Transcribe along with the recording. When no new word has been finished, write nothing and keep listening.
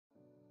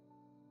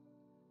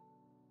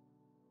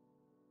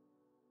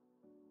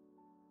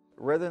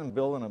Rather than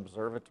build an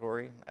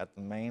observatory at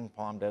the main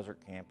Palm Desert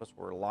campus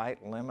where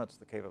light limits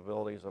the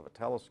capabilities of a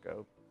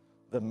telescope,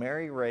 the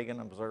Mary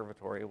Reagan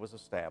Observatory was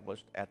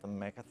established at the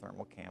Mecca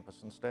Thermal campus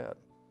instead.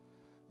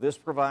 This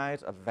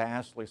provides a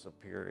vastly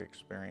superior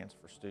experience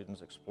for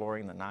students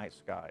exploring the night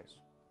skies.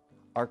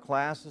 Our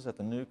classes at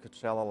the new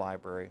Coachella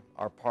Library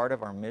are part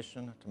of our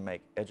mission to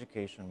make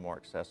education more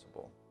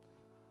accessible.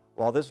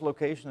 While this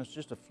location is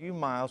just a few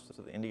miles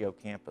to the Indio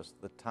campus,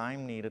 the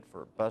time needed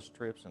for bus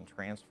trips and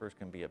transfers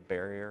can be a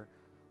barrier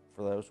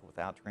for those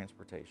without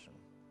transportation.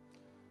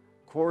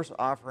 Course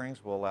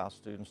offerings will allow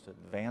students to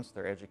advance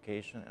their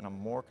education in a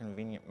more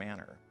convenient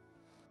manner.